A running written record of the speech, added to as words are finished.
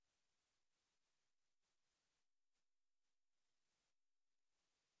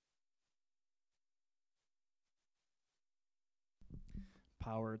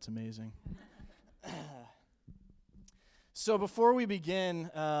power. It's amazing. So before we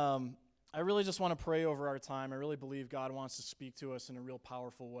begin, I really just want to pray over our time. I really believe God wants to speak to us in a real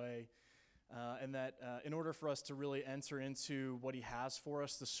powerful way, and that in order for us to really enter into what He has for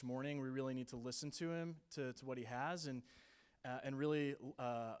us this morning, we really need to listen to Him, to what He has, and really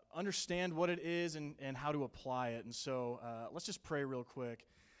understand what it is and how to apply it. And so let's just pray real quick.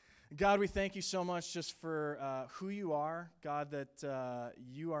 God, we thank you so much just for who you are, God, that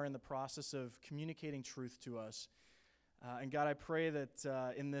you are in the process of communicating truth to us. And God, I pray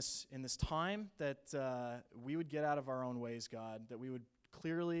that in this time that we would get out of our own ways, God, that we would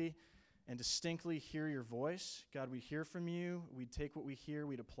clearly and distinctly hear your voice. God, we hear from you. We'd take what we hear.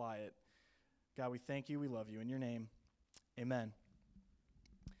 We'd apply it. God, we thank you. We love you. In your name, amen.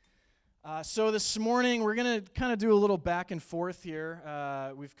 So this morning, we're going to kind of do a little back and forth here.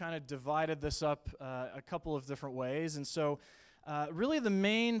 We've kind of divided this up a couple of different ways. And so really the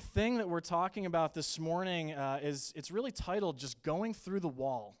main thing that we're talking about this morning is it's really titled just Going Through the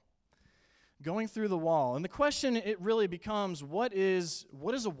Wall. Going Through the Wall. And the question, it really becomes, what is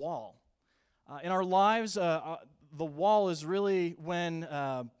a wall? In our lives, the wall is really when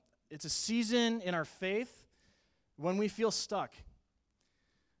it's a season in our faith when we feel stuck.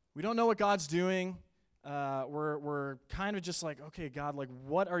 We don't know what God's doing. We're kind of just like, okay, God, like,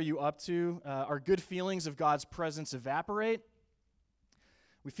 what are you up to? Our good feelings of God's presence evaporate.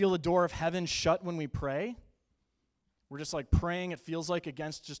 We feel the door of heaven shut when we pray. We're just like praying, it feels like,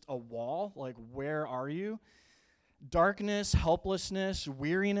 against just a wall. Like, where are you? Darkness, helplessness,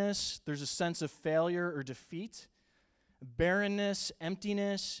 weariness. There's a sense of failure or defeat. Barrenness,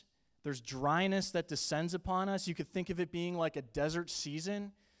 emptiness. There's dryness that descends upon us. You could think of it being like a desert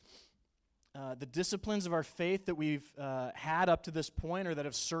season. The disciplines of our faith that we've had up to this point, or that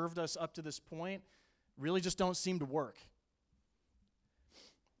have served us up to this point, really just don't seem to work.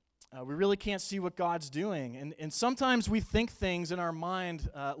 We really can't see what God's doing. And sometimes we think things in our mind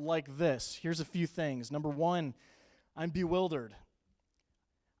like this. Here's a few things. Number one, I'm bewildered.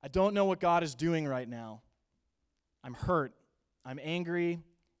 I don't know what God is doing right now. I'm hurt. I'm angry.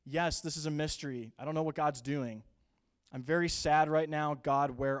 Yes, this is a mystery. I don't know what God's doing. I'm very sad right now.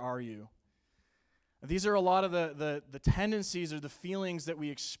 God, where are you? These are a lot of the tendencies or the feelings that we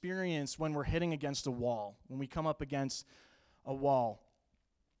experience when we're hitting against a wall, when we come up against a wall.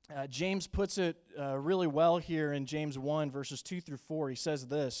 James puts it really well here in James 1, verses 2 through 4. He says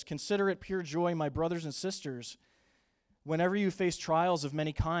this, "Consider it pure joy, my brothers and sisters, whenever you face trials of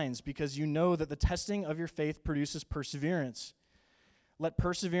many kinds, because you know that the testing of your faith produces perseverance. Let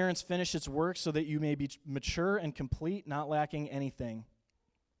perseverance finish its work so that you may be mature and complete, not lacking anything."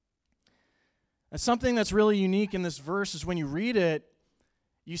 And something that's really unique in this verse is when you read it,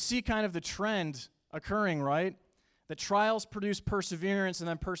 you see kind of the trend occurring, right? That trials produce perseverance, and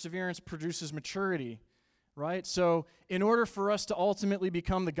then perseverance produces maturity, right? So in order for us to ultimately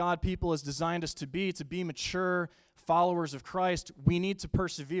become the God people has designed us to be mature followers of Christ, we need to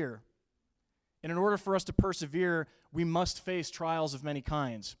persevere. And in order for us to persevere, we must face trials of many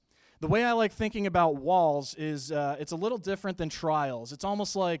kinds. The way I like thinking about walls is it's a little different than trials. It's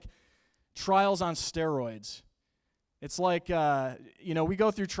almost like trials on steroids. It's like, we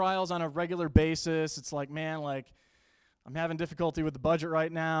go through trials on a regular basis. It's like, man, like, I'm having difficulty with the budget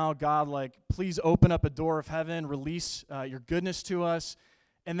right now. God, like, please open up a door of heaven, release your goodness to us.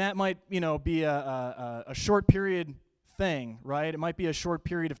 And that might, be a short period thing, right? It might be a short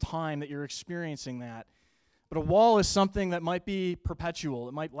period of time that you're experiencing that. But a wall is something that might be perpetual.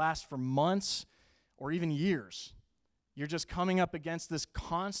 It might last for months or even years. You're just coming up against this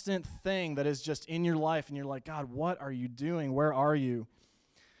constant thing that is just in your life, and you're like, God, what are you doing? Where are you?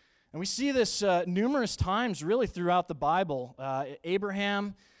 And we see this numerous times really throughout the Bible.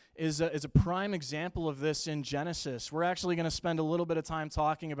 Abraham is a prime example of this in Genesis. We're actually going to spend a little bit of time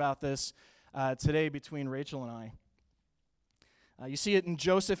talking about this today between Rachel and I. You see it in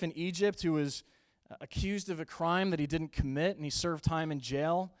Joseph in Egypt, who was accused of a crime that he didn't commit, and he served time in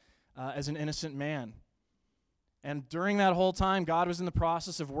jail as an innocent man. And during that whole time, God was in the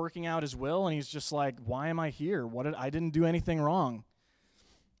process of working out his will, and he's just like, why am I here? I didn't do anything wrong.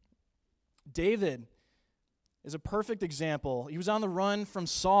 David is a perfect example. He was on the run from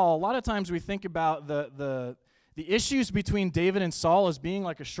Saul. A lot of times we think about the issues between David and Saul as being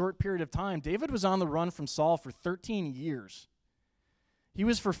like a short period of time. David was on the run from Saul for 13 years. He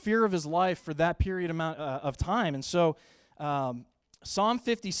was for fear of his life for that period amount of time. And so Psalm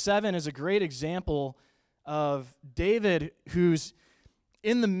 57 is a great example of David, who's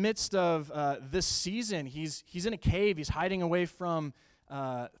in the midst of this season. He's in a cave. He's hiding away from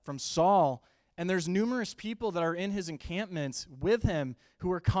Saul, And there's numerous people that are in his encampment with him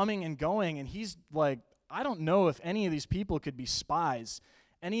who are coming and going, and he's like, I don't know if any of these people could be spies.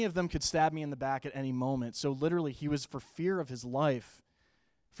 Any of them could stab me in the back at any moment. So literally, he was for fear of his life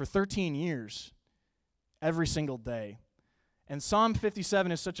for 13 years, every single day. And Psalm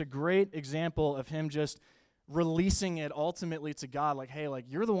 57 is such a great example of him just releasing it ultimately to God, like, hey, like,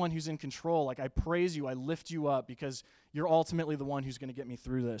 you're the one who's in control. Like, I praise you, I lift you up because you're ultimately the one who's going to get me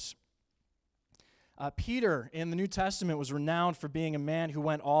through this. Peter in the New Testament was renowned for being a man who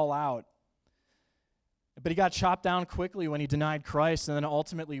went all out. But he got chopped down quickly when he denied Christ, and then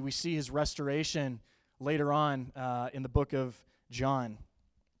ultimately we see his restoration later on in the book of John.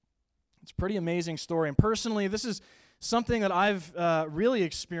 It's a pretty amazing story. And personally, this is something that I've really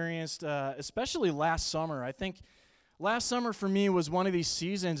experienced, especially last summer. I think last summer for me was one of these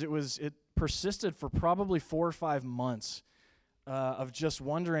seasons. It persisted for probably 4 or 5 months of just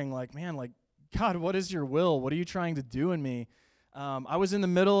wondering, like, man, like, God, what is your will? What are you trying to do in me? I was in the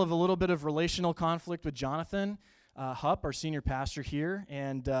middle of a little bit of relational conflict with Jonathan Hupp, our senior pastor here,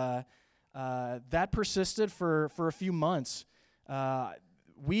 and that persisted for a few months.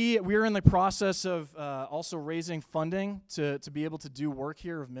 We were in the process of also raising funding to be able to do work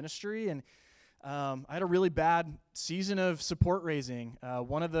here of ministry, and I had a really bad season of support raising.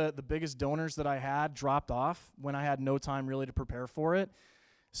 One of the biggest donors that I had dropped off when I had no time really to prepare for it.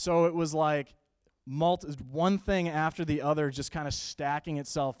 So it was like one thing after the other just kind of stacking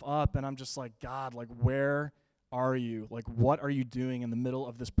itself up, and I'm just like, God, like, where are you? Like, what are you doing in the middle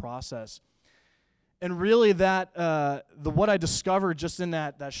of this process? And really what I discovered just in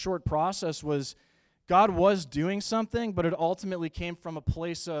that short process was God was doing something, but it ultimately came from a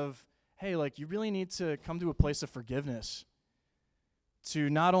place of, hey, like, you really need to come to a place of forgiveness to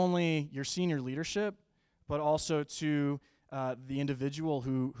not only your senior leadership, but also to the individual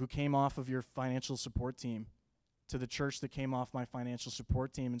who came off of your financial support team, to the church that came off my financial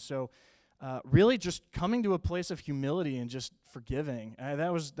support team. And so really just coming to a place of humility and just forgiving.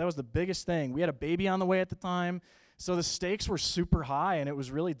 That was the biggest thing. We had a baby on the way at the time, so the stakes were super high, and it was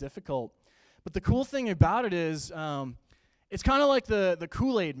really difficult. But the cool thing about it is it's kind of like the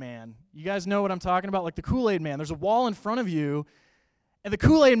Kool-Aid man. You guys know what I'm talking about? Like the Kool-Aid man. There's a wall in front of you, and the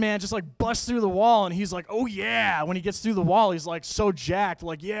Kool-Aid man just like busts through the wall, and he's like, oh yeah. When he gets through the wall, he's like so jacked,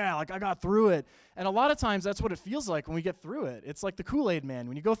 like, yeah, like I got through it. And a lot of times that's what it feels like when we get through it. It's like the Kool-Aid man.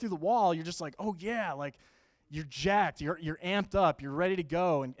 When you go through the wall, you're just like, oh yeah, like you're jacked, you're amped up, you're ready to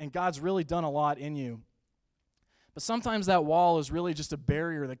go, and God's really done a lot in you. But sometimes that wall is really just a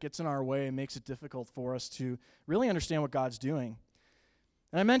barrier that gets in our way and makes it difficult for us to really understand what God's doing.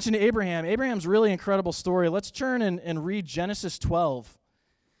 And I mentioned Abraham. Abraham's a really incredible story. Let's turn and read Genesis 12.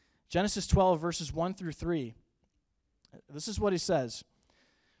 Genesis 12, verses 1 through 3. This is what he says.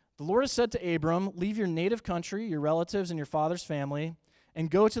 The Lord has said to Abram, leave your native country, your relatives, and your father's family, and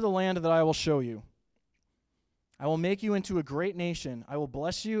go to the land that I will show you. I will make you into a great nation. I will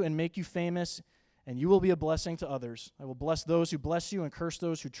bless you and make you famous, and you will be a blessing to others. I will bless those who bless you and curse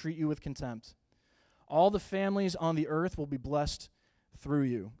those who treat you with contempt. All the families on the earth will be blessed through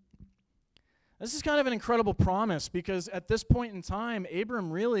you. This is kind of an incredible promise because at this point in time, Abram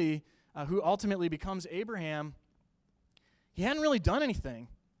really, who ultimately becomes Abraham, he hadn't really done anything.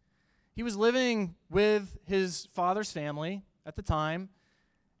 He was living with his father's family at the time,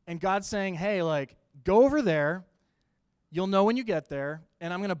 and God's saying, hey, like, go over there, you'll know when you get there,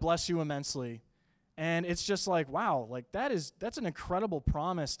 and I'm going to bless you immensely. And it's just like, wow, like that's an incredible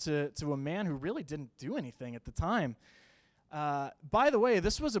promise to a man who really didn't do anything at the time. By the way,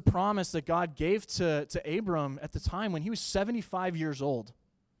 this was a promise that God gave to Abram at the time when he was 75 years old.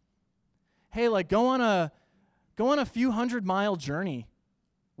 Hey, like go on a few 100-mile journey,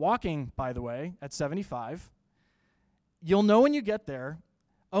 walking, by the way, at 75. You'll know when you get there.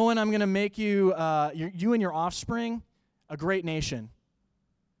 Oh, and I'm going to make you and your offspring a great nation.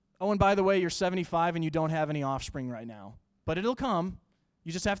 Oh, and by the way, you're 75 and you don't have any offspring right now. But it'll come.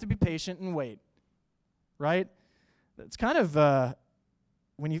 You just have to be patient and wait. Right? It's kind of,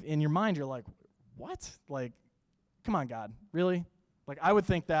 when you in your mind, you're like, what? Like, come on, God, really? Like, I would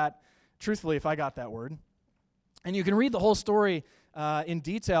think that, truthfully, if I got that word. And you can read the whole story in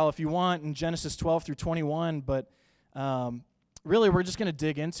detail if you want in Genesis 12 through 21, but really we're just going to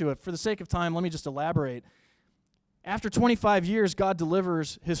dig into it. For the sake of time, let me just elaborate. After 25 years, God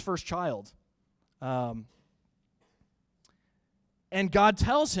delivers his first child. And God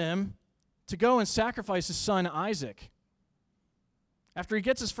tells him to go and sacrifice his son Isaac. After he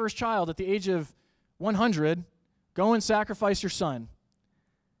gets his first child at the age of 100, go and sacrifice your son.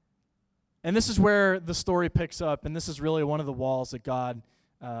 And this is where the story picks up, and this is really one of the walls that God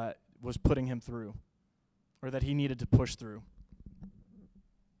was putting him through, or that he needed to push through.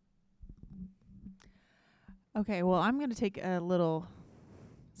 Okay, well, I'm going to take a little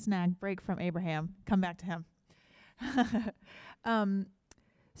snag break from Abraham, come back to him.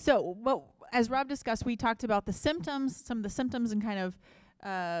 But as Rob discussed, we talked about the symptoms, some of the symptoms and kind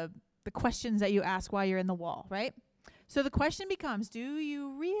of the questions that you ask while you're in the wall, right? So the question becomes, do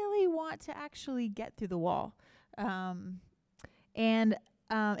you really want to actually get through the wall?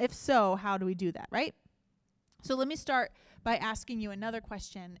 If so, how do we do that, right? So let me start by asking you another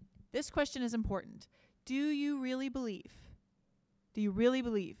question. This question is important. Do you really believe? Do you really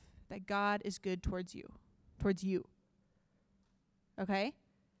believe that God is good towards you? Okay?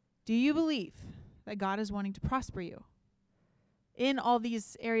 Do you believe that God is wanting to prosper you in all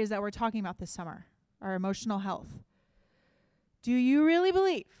these areas that we're talking about this summer, our emotional health? Do you really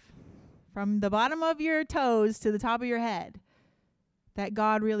believe, from the bottom of your toes to the top of your head, that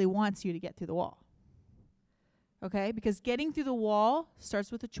God really wants you to get through the wall? Okay? Because getting through the wall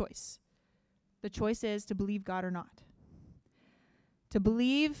starts with a choice. The choice is to believe God or not. To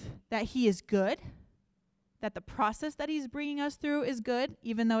believe that he is good, that the process that he's bringing us through is good,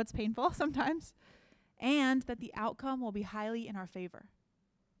 even though it's painful sometimes, and that the outcome will be highly in our favor.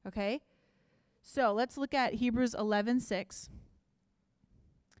 Okay? So let's look at Hebrews 11:6.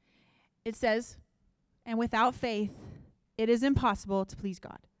 It says, "And without faith, it is impossible to please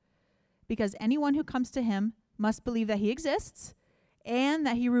God, because anyone who comes to him must believe that he exists and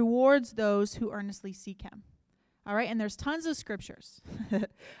that he rewards those who earnestly seek him." All right, and there's tons of scriptures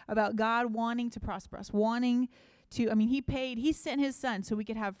about God wanting to prosper us, he sent his son so we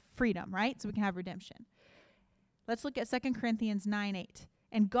could have freedom, right? So we can have redemption. Let's look at 2 Corinthians 9:8.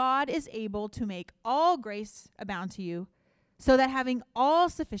 "And God is able to make all grace abound to you, so that having all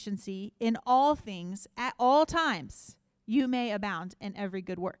sufficiency in all things at all times, you may abound in every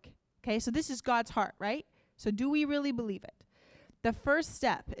good work." Okay, so this is God's heart, right? So do we really believe it? The first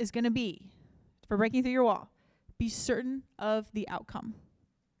step is going to be, for breaking through your wall, be certain of the outcome.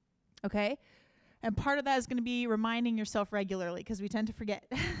 Okay? And part of that is going to be reminding yourself regularly, because we tend to forget.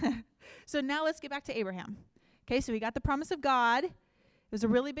 So now let's get back to Abraham. Okay, so we got the promise of God. It was a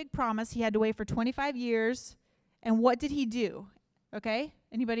really big promise. He had to wait for 25 years. And what did he do? Okay?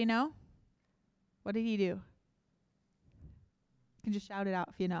 Anybody know? What did he do? You can just shout it out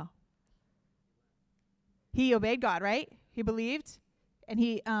if you know. He obeyed God, right? He believed, and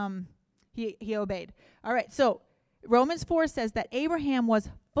he obeyed. All right, so Romans 4 says that Abraham was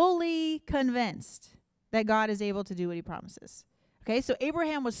fully convinced that God is able to do what he promises. Okay, so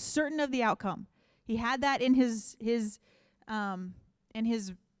Abraham was certain of the outcome. He had that in his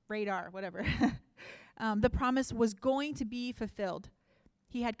radar, whatever. The promise was going to be fulfilled.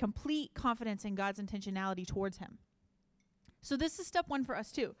 He had complete confidence in God's intentionality towards him. So this is step one for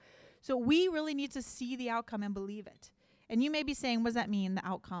us too. So we really need to see the outcome and believe it. And you may be saying, what does that mean, the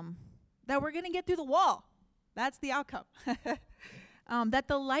outcome? That we're going to get through the wall. That's the outcome. That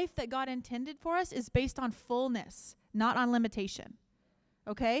the life that God intended for us is based on fullness, not on limitation.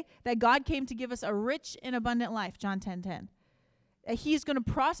 Okay? That God came to give us a rich and abundant life, John 10:10. That he's going to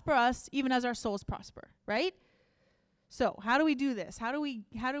prosper us even as our souls prosper, right? So how do we do this? How do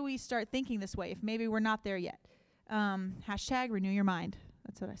we start thinking this way if maybe we're not there yet? Hashtag renew your mind.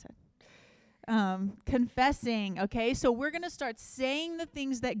 That's what I said. Confessing, okay? So we're going to start saying the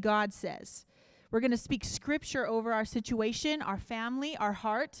things that God says. We're going to speak scripture over our situation, our family, our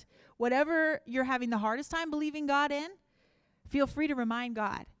heart. Whatever you're having the hardest time believing God in, feel free to remind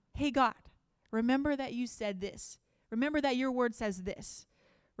God, hey, God, remember that you said this. Remember that your word says this.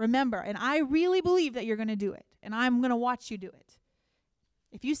 Remember, and I really believe that you're going to do it, and I'm going to watch you do it.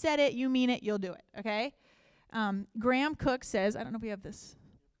 If you said it, you mean it, you'll do it, okay? Graham Cook says, I don't know if we have this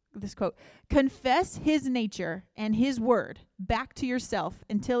quote, confess his nature and his word back to yourself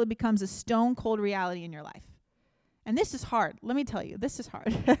until it becomes a stone cold reality in your life. And this is hard. Let me tell you, this is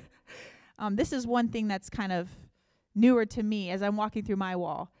hard. This is one thing that's kind of newer to me as I'm walking through my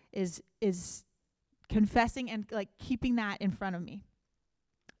wall is confessing and like keeping that in front of me.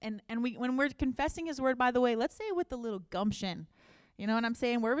 And when we're confessing his word, by the way, let's say it with a little gumption. You know what I'm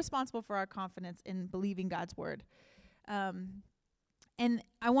saying? We're responsible for our confidence in believing God's word. And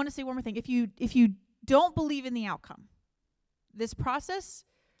I want to say one more thing. If you don't believe in the outcome, this process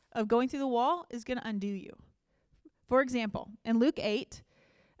of going through the wall is going to undo you. For example, in Luke 8,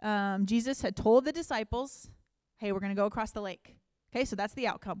 Jesus had told the disciples, hey, we're going to go across the lake. Okay, so that's the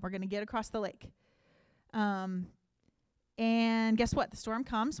outcome. We're going to get across the lake. And guess what? The storm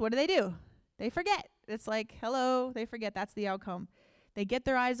comes. What do? They forget. It's like, hello, they forget. That's the outcome. They get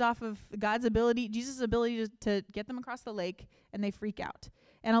their eyes off of God's ability, Jesus' ability to get them across the lake, and they freak out.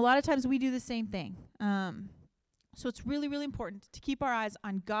 And a lot of times we do the same thing. So it's really, really important to keep our eyes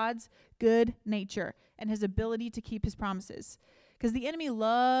on God's good nature and his ability to keep his promises. Because the enemy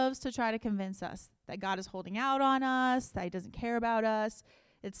loves to try to convince us that God is holding out on us, that he doesn't care about us.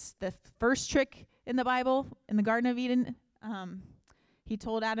 It's the first trick in the Bible, in the Garden of Eden. He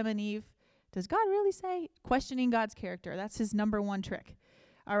told Adam and Eve, does God really say? Questioning God's character. That's his number one trick.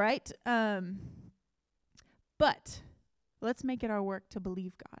 All right? But let's make it our work to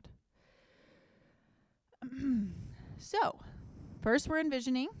believe God. So, first we're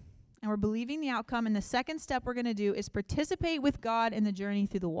envisioning and we're believing the outcome. And the second step we're going to do is participate with God in the journey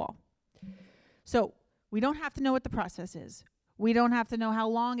through the wall. So, we don't have to know what the process is. We don't have to know how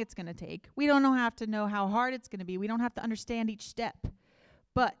long it's going to take. We don't have to know how hard it's going to be. We don't have to understand each step.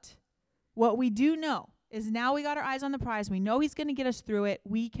 But what we do know is now we got our eyes on the prize. We know he's going to get us through it.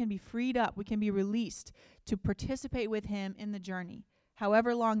 We can be freed up. We can be released to participate with him in the journey,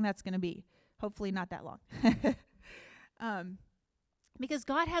 however long that's going to be. Hopefully not that long. Because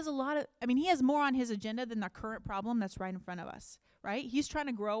God has he has more on his agenda than the current problem that's right in front of us, right? He's trying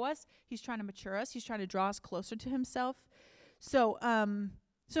to grow us. He's trying to mature us. He's trying to draw us closer to himself. So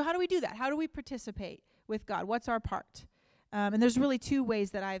how do we do that? How do we participate with God? What's our part? And there's really two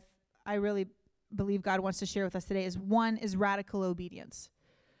ways that I really believe God wants to share with us today. One is radical obedience.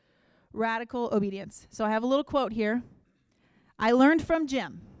 Radical obedience. So I have a little quote here. I learned from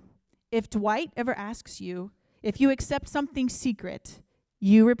Jim, if Dwight ever asks you if you accept something secret,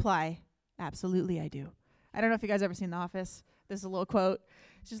 you reply, absolutely I do. I don't know if you guys ever seen The Office. This is a little quote.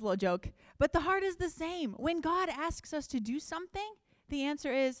 It's just a little joke. But the heart is the same. When God asks us to do something, the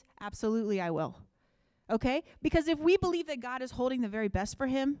answer is absolutely I will. Okay? Because if we believe that God is holding the very best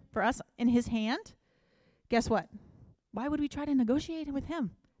for us in his hand, guess what? Why would we try to negotiate with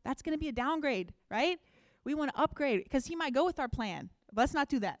him? That's going to be a downgrade, right? We want to upgrade because he might go with our plan. Let's not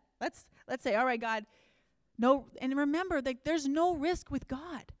do that. Let's say, all right, God, no. And remember that there's no risk with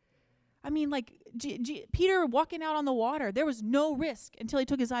God. I mean, like Peter walking out on the water, there was no risk until he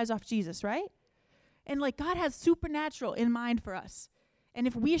took his eyes off Jesus, right? And like God has supernatural in mind for us. And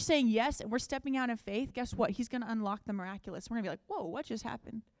if we're saying yes and we're stepping out in faith, guess what? He's going to unlock the miraculous. We're going to be like, whoa, what just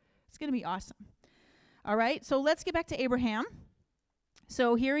happened? It's going to be awesome. All right, so let's get back to Abraham.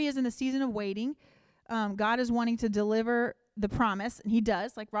 So here he is in the season of waiting. God is wanting to deliver the promise, and he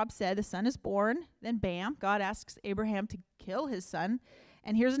does. Like Rob said, the son is born. Then bam, God asks Abraham to kill his son.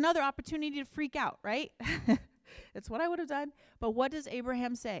 And here's another opportunity to freak out, right? That's what I would have done. But what does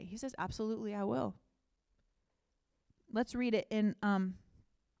Abraham say? He says, absolutely, I will. Let's read it in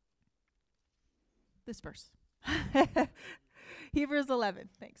this verse. Hebrews 11,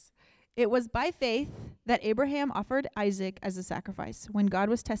 thanks. It was by faith that Abraham offered Isaac as a sacrifice when God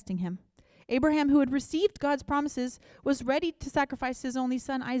was testing him. Abraham, who had received God's promises, was ready to sacrifice his only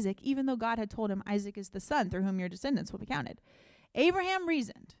son Isaac, even though God had told him, Isaac is the son through whom your descendants will be counted. Abraham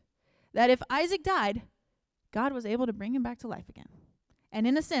reasoned that if Isaac died, God was able to bring him back to life again. And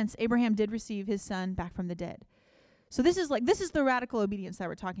in a sense, Abraham did receive his son back from the dead. So this is the radical obedience that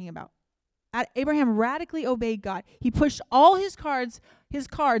we're talking about. Abraham radically obeyed God. He pushed all his cards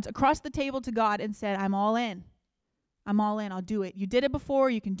across the table to God and said, I'm all in. I'm all in. I'll do it. You did it before.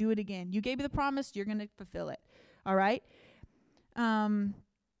 You can do it again. You gave me the promise. You're going to fulfill it. All right?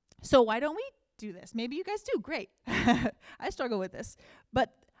 So why don't we do this? Maybe you guys do. Great. I struggle with this.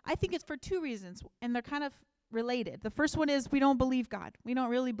 But I think it's for two reasons, and they're kind of related. The first one is we don't believe God. We don't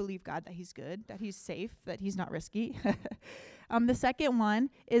really believe God that he's good, that he's safe, that he's not risky. The second one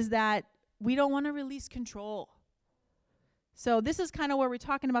is that we don't want to release control. So this is kind of where we're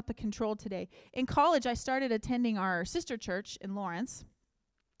talking about the control today. In college, I started attending our sister church in Lawrence.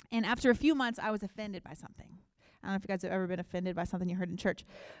 And after a few months, I was offended by something. I don't know if you guys have ever been offended by something you heard in church.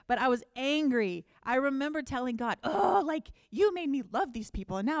 But I was angry. I remember telling God, you made me love these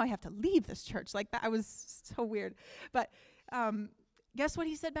people, and now I have to leave this church. Like, that was so weird. But guess what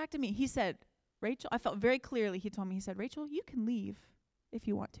he said back to me? He said, Rachel, I felt very clearly, he told me, he said, Rachel, you can leave if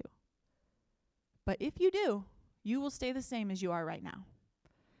you want to. But if you do, you will stay the same as you are right now.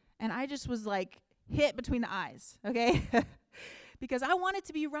 And I just was like hit between the eyes, okay? Because I want it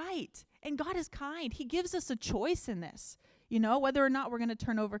to be right. And God is kind. He gives us a choice in this, whether or not we're going to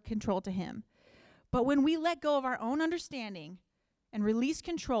turn over control to him. But when we let go of our own understanding and release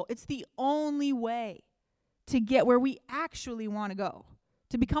control, it's the only way to get where we actually want to go,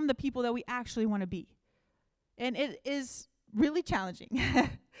 to become the people that we actually want to be. And it is really challenging.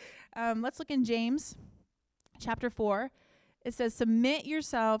 Let's look in James chapter 4. It says, submit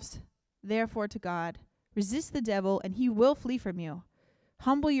yourselves, therefore, to God. Resist the devil, and he will flee from you.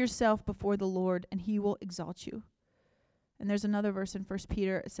 Humble yourself before the Lord, and he will exalt you. And there's another verse in 1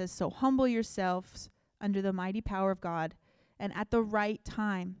 Peter. It says, so humble yourselves under the mighty power of God, and at the right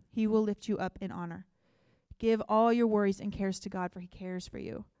time he will lift you up in honor. Give all your worries and cares to God, for he cares for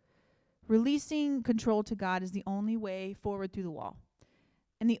you. Releasing control to God is the only way forward through the wall,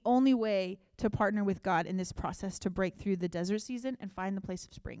 and the only way to partner with God in this process to break through the desert season and find the place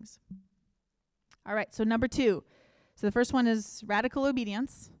of springs. All right, so number 2. So the first one is radical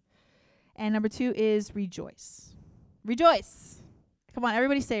obedience, and number 2 is rejoice. Rejoice. Come on,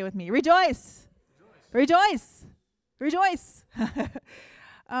 everybody say it with me. Rejoice. Rejoice. Rejoice.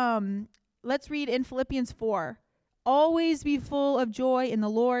 Let's read in Philippians 4. Always be full of joy in the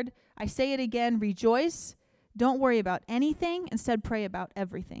Lord. I say it again, rejoice. Don't worry about anything. Instead, pray about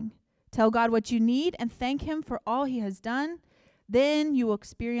everything. Tell God what you need and thank him for all he has done. Then you will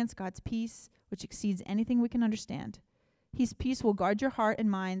experience God's peace, which exceeds anything we can understand. His peace will guard your heart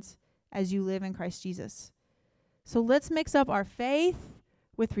and minds as you live in Christ Jesus. So let's mix up our faith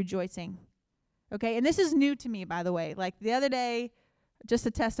with rejoicing. Okay, and this is new to me, by the way. Like the other day, just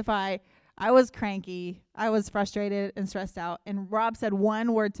to testify, I was cranky, I was frustrated and stressed out, and Rob said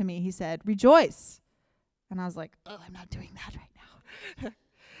one word to me. He said, rejoice. And I was like, oh, I'm not doing that right now.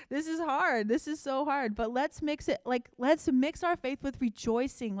 This is hard. This is so hard. But let's mix it, let's mix our faith with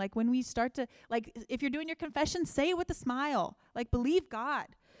rejoicing. Like when we start to, if you're doing your confession, say it with a smile. Believe God.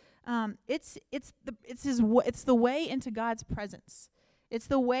 It's the way into God's presence. It's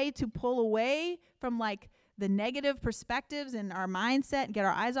the way to pull away from the negative perspectives in our mindset and get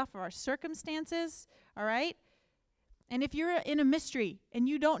our eyes off of our circumstances. All right. And if you're in a mystery and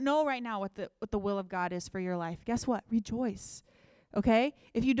you don't know right now what the will of God is for your life, guess what? Rejoice. Okay?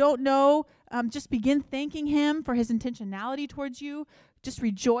 If you don't know, just begin thanking him for his intentionality towards you. Just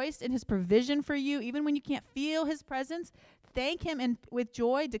rejoice in his provision for you. Even when you can't feel his presence, thank him and with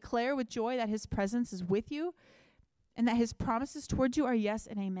joy, declare with joy that his presence is with you and that his promises towards you are yes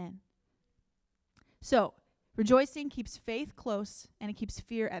and amen. So, rejoicing keeps faith close and it keeps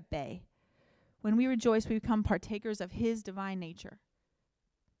fear at bay. When we rejoice, we become partakers of his divine nature.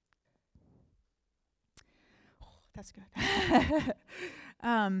 That's good.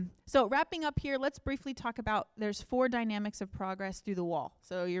 So wrapping up here, let's briefly talk about there's 4 dynamics of progress through the wall.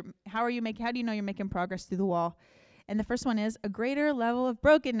 So how do you know you're making progress through the wall? And the first one is a greater level of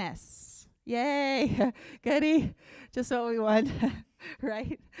brokenness. Yay. Goody. Just what we want.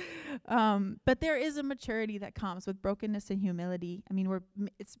 Right? But there is a maturity that comes with brokenness and humility. I mean,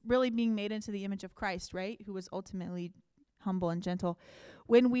 it's really being made into the image of Christ, right? Who was ultimately humble and gentle.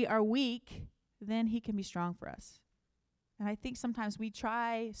 When we are weak, then he can be strong for us. And I think sometimes we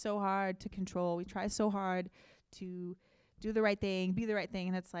try so hard to control. We try so hard to do the right thing, be the right thing.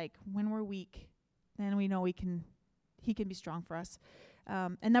 And it's when we're weak, then we know he can be strong for us.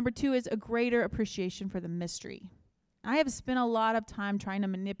 And number 2 is a greater appreciation for the mystery. I have spent a lot of time trying to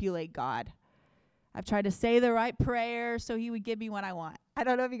manipulate God. I've tried to say the right prayer so he would give me what I want. I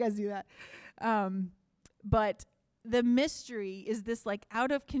don't know if you guys do that. But the mystery is this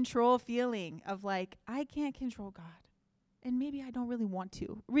out of control feeling of I can't control God. And maybe I don't really want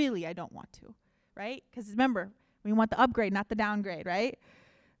to. Really, I don't want to. Right? Because remember, we want the upgrade, not the downgrade, right?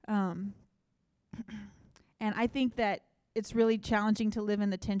 And I think that it's really challenging to live in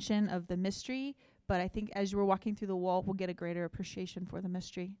the tension of the mystery. But I think as we're walking through the wall, we'll get a greater appreciation for the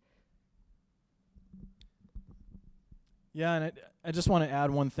mystery. Yeah, and I just want to add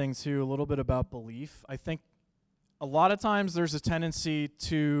one thing, too, a little bit about belief. I think a lot of times there's a tendency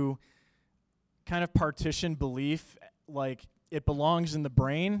to kind of partition belief it belongs in the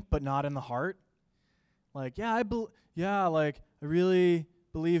brain, but not in the heart. I really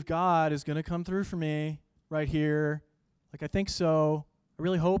believe God is going to come through for me right here. I think so. I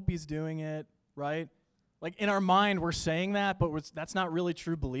really hope he's doing it, right? In our mind, we're saying that, but that's not really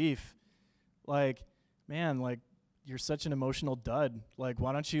true belief. You're such an emotional dud. Why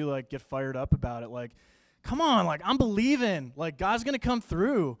don't you, get fired up about it? Come on, I'm believing. God's going to come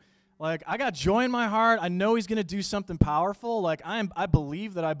through. I got joy in my heart. I know he's going to do something powerful. I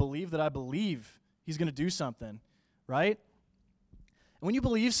believe that I believe that I believe he's going to do something, right? And when you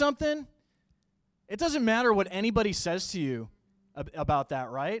believe something, it doesn't matter what anybody says to you about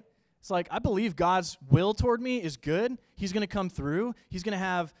that, right? It's I believe God's will toward me is good. He's going to come through. He's going to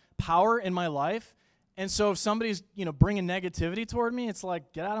have power in my life. And so if somebody's, bringing negativity toward me, it's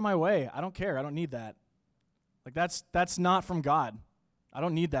get out of my way. I don't care. I don't need that. That's not from God. I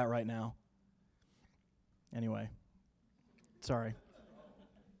don't need that right now. Anyway, sorry.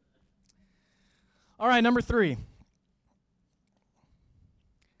 All right, number 3.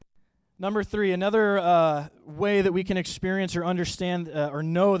 Number 3, another way that we can experience or understand or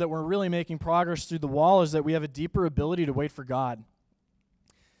know that we're really making progress through the wall is that we have a deeper ability to wait for God.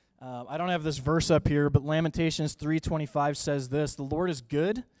 I don't have this verse up here, but Lamentations 3:25 says this: "The Lord is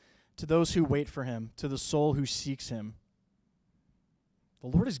good to those who wait for him, to the soul who seeks him." The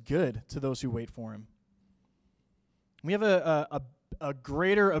Lord is good to those who wait for him. We have a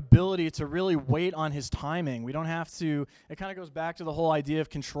greater ability to really wait on his timing. We don't have to, it kind of goes back to the whole idea of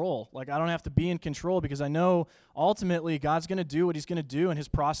control. Like, I don't have to be in control because I know ultimately God's going to do what he's going to do and his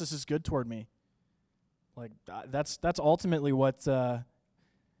process is good toward me. Like, that's ultimately what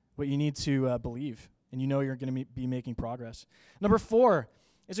you need to believe, and you know you're going to be making progress. Number 4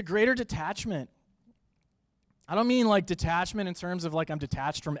 is a greater detachment. I don't mean like detachment in terms of like I'm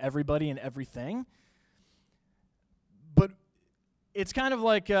detached from everybody and everything, but it's kind of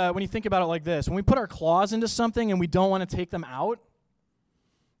like when you think about it like this. When we put our claws into something and we don't want to take them out,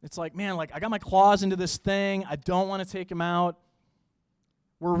 it's like, man, like I got my claws into this thing. I don't want to take them out.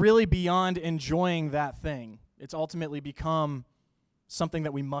 We're really beyond enjoying that thing. It's ultimately become something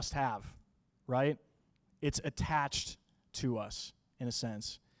that we must have, right? It's attached to us in a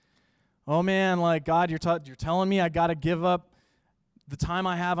sense. Oh man, like God, you're telling me I got to give up the time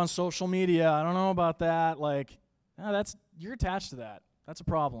I have on social media. I don't know about that. Like, you're attached to that. That's a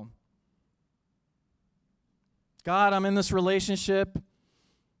problem. God, I'm in this relationship.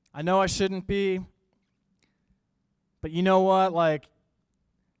 I know I shouldn't be. But you know what? Like,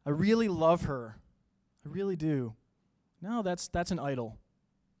 I really love her. I really do. No, that's an idol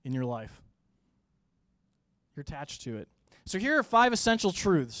in your life. You're attached to it. So here are 5 essential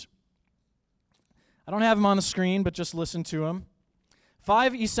truths. I don't have them on the screen, but just listen to them.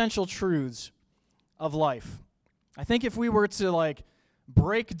 5 essential truths of life. I think if we were to like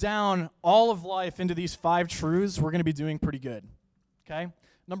break down all of life into these 5 truths, we're going to be doing pretty good. Okay?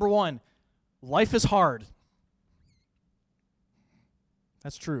 Number 1, life is hard.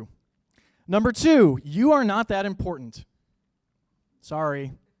 That's true. Number 2, you are not that important.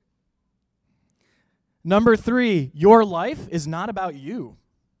 Sorry. Number 3, your life is not about you.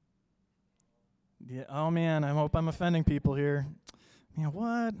 Yeah, oh man, I hope I'm offending people here. Man,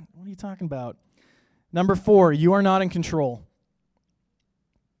 what? What are you talking about? Number 4, you are not in control.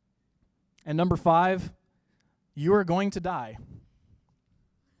 And number 5, you are going to die.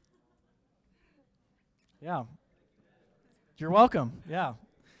 Yeah. You're welcome. Yeah.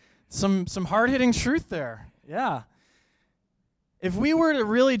 Some hard-hitting truth there. Yeah. If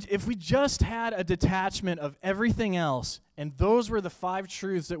we just had a detachment of everything else, and those were the 5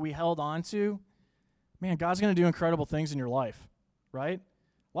 truths that we held on to, man, God's going to do incredible things in your life, right?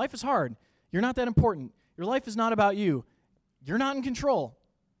 Life is hard. You're not that important. Your life is not about you. You're not in control.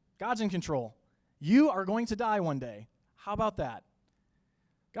 God's in control. You are going to die one day. How about that?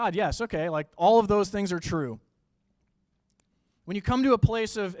 God, yes, okay, like all of those things are true. When you come to a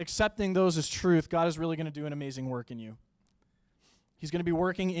place of accepting those as truth, God is really going to do an amazing work in you. He's going to be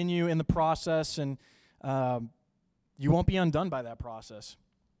working in you in the process, and you won't be undone by that process.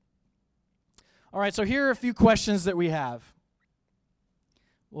 All right, so here are a few questions that we have.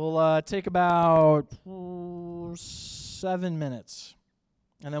 We'll take about 7 minutes,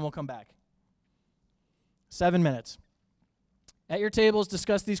 and then we'll come back. 7 minutes. At your tables,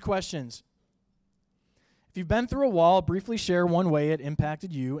 discuss these questions. If you've been through a wall, briefly share one way it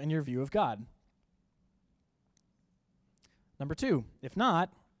impacted you and your view of God. Number 2, if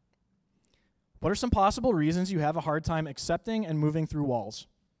not, what are some possible reasons you have a hard time accepting and moving through walls?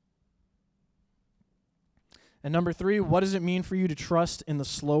 And number 3, what does it mean for you to trust in the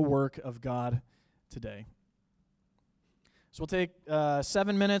slow work of God today? So we'll take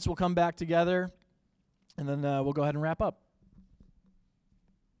 7 minutes, we'll come back together, and then we'll go ahead and wrap up.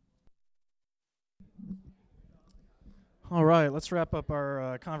 All right, let's wrap up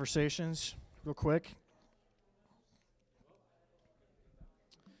our conversations real quick.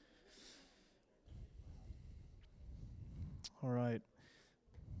 All right.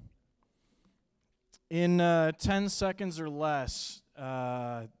 In 10 seconds or less,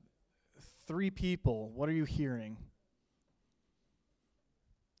 3 people, what are you hearing?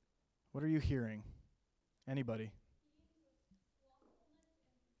 What are you hearing? Anybody?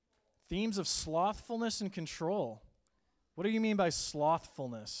 Themes of slothfulness and control. What do you mean by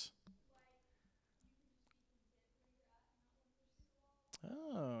slothfulness?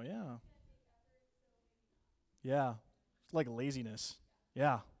 Oh, yeah. Yeah, it's like laziness.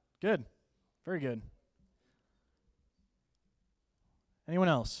 Yeah, good. Very good. Anyone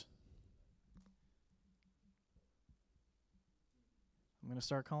else? I'm going to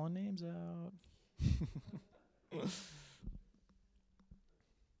start calling names out.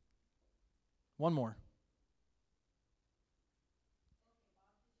 One more.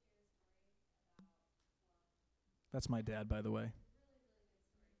 That's my dad, by the way.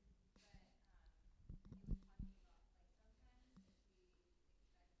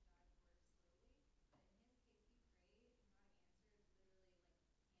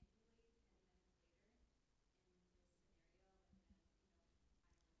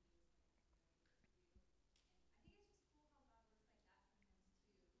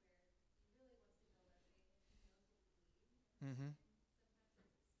 Mm-hmm.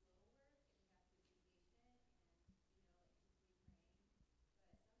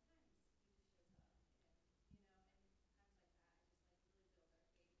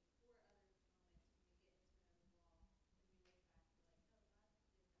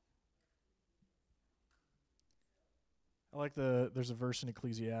 I like there's a verse in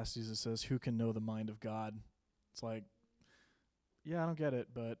Ecclesiastes that says, "Who can know the mind of God?" It's like, yeah, I don't get it,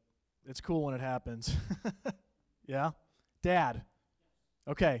 but it's cool when it happens. Yeah? Dad.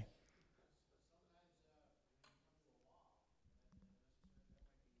 Okay.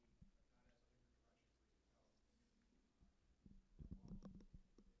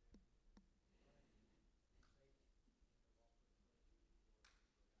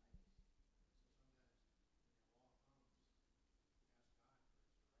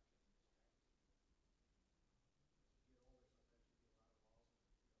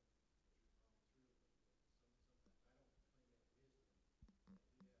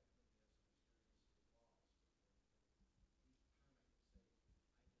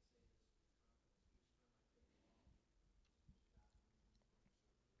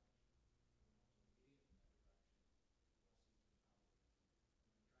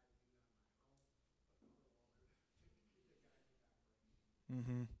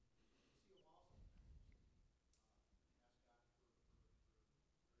 Mm-hmm.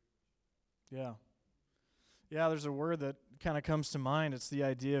 Yeah. Yeah, there's a word that kind of comes to mind. It's the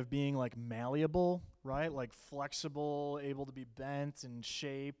idea of being like malleable, right? Like flexible, able to be bent and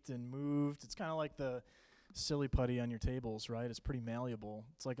shaped and moved. It's kind of like the silly putty on your tables, right? It's pretty malleable.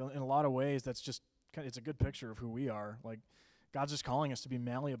 It's like in a lot of ways that's just it's a good picture of who we are. Like God's just calling us to be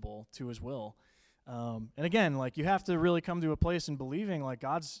malleable to his will. And again, like you have to really come to a place in believing like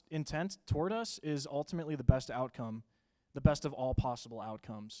God's intent toward us is ultimately the best outcome, the best of all possible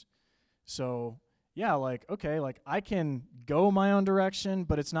outcomes. So yeah, like, okay, like I can go my own direction,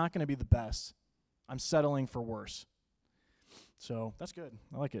 but it's not going to be the best. I'm settling for worse. So that's good.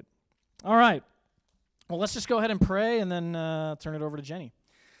 I like it. All right. Well, let's just go ahead and pray and then turn it over to Jenny.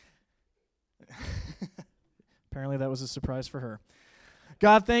 Apparently that was a surprise for her.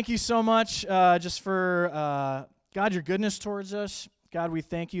 God, thank you so much just for, God, your goodness towards us. God, we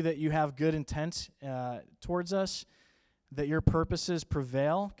thank you that you have good intent towards us, that your purposes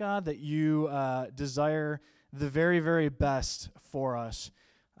prevail, God, that you desire the very, very best for us.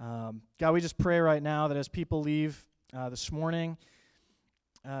 God, we just pray right now that as people leave this morning,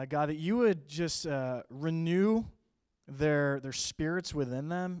 God, that you would just renew their spirits within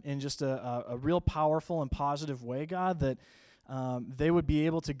them in just a real powerful and positive way, God, that they would be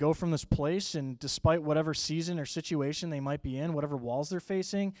able to go from this place and despite whatever season or situation they might be in, whatever walls they're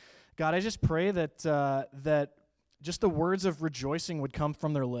facing, God, I just pray that just the words of rejoicing would come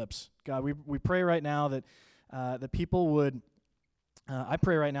from their lips. God, we pray right now that that people would, I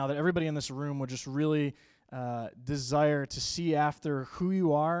pray right now that everybody in this room would just really desire to see after who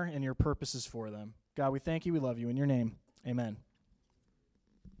you are and your purposes for them. God, we thank you, we love you. In your name, amen.